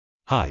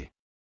Hi.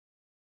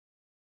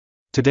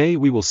 Today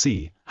we will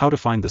see how to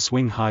find the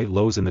swing high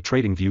lows in the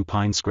TradingView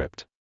Pine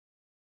script.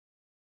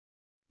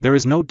 There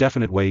is no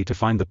definite way to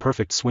find the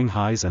perfect swing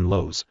highs and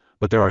lows,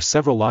 but there are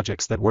several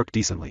logics that work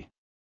decently.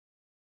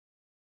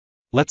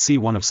 Let's see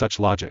one of such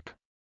logic.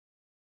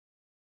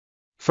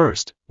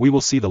 First, we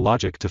will see the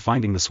logic to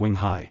finding the swing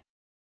high.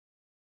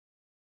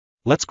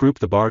 Let's group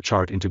the bar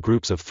chart into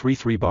groups of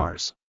 3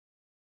 bars.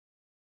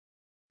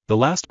 The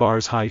last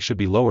bar's high should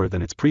be lower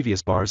than its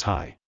previous bar's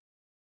high.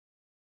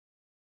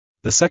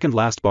 The second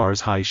last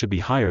bar's high should be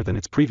higher than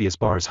its previous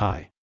bar's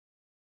high.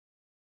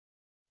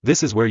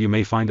 This is where you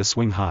may find a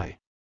swing high.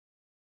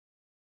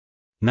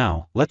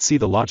 Now, let's see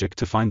the logic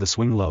to find the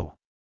swing low.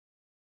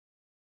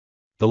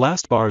 The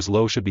last bar's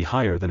low should be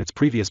higher than its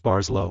previous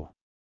bar's low.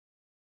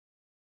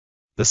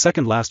 The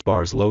second last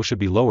bar's low should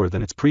be lower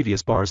than its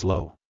previous bar's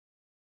low.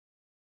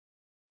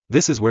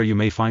 This is where you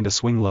may find a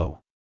swing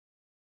low.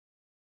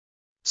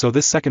 So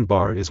this second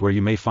bar is where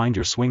you may find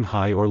your swing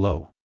high or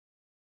low.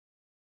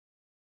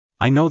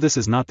 I know this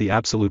is not the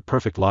absolute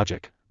perfect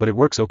logic, but it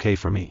works okay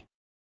for me.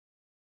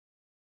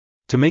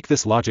 To make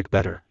this logic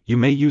better, you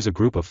may use a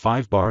group of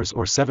 5 bars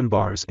or 7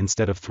 bars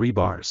instead of 3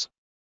 bars.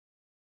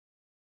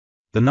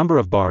 The number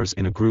of bars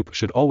in a group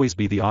should always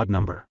be the odd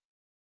number.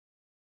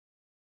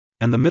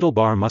 And the middle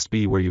bar must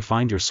be where you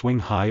find your swing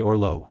high or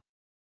low.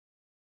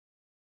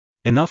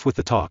 Enough with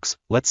the talks,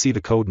 let's see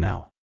the code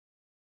now.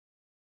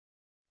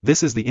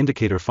 This is the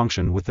indicator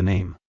function with the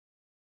name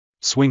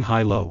swing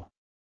high low.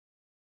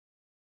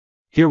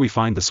 Here we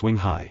find the swing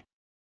high.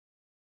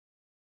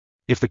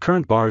 If the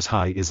current bar's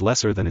high is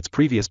lesser than its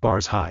previous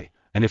bar's high,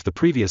 and if the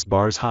previous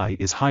bar's high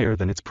is higher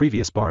than its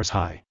previous bar's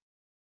high,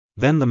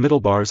 then the middle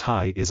bar's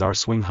high is our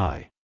swing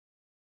high.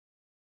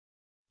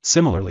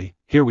 Similarly,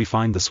 here we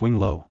find the swing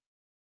low.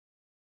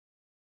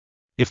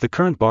 If the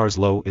current bar's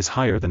low is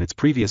higher than its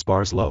previous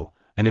bar's low,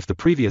 and if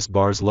the previous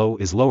bar's low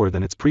is lower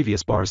than its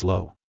previous bar's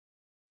low,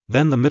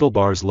 then the middle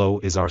bar's low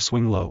is our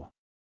swing low.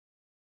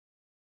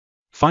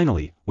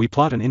 Finally, we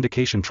plot an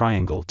indication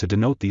triangle to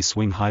denote these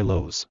swing high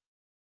lows.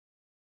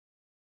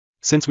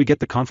 Since we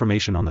get the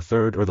confirmation on the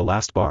third or the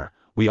last bar,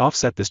 we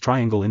offset this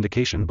triangle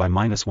indication by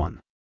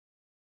 -1.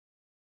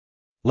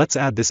 Let's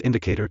add this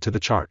indicator to the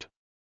chart.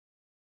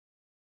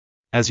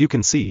 As you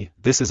can see,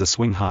 this is a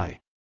swing high.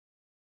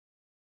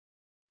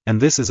 And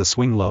this is a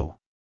swing low.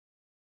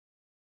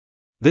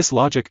 This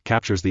logic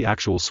captures the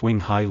actual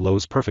swing high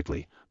lows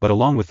perfectly, but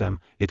along with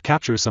them, it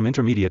captures some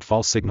intermediate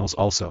false signals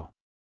also.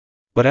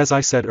 But as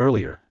I said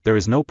earlier, there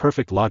is no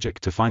perfect logic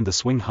to find the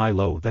swing high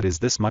low that is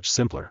this much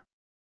simpler.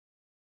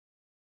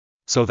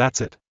 So that's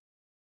it.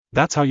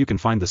 That's how you can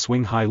find the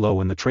swing high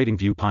low in the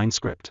TradingView Pine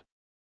script.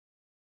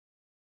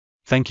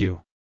 Thank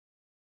you.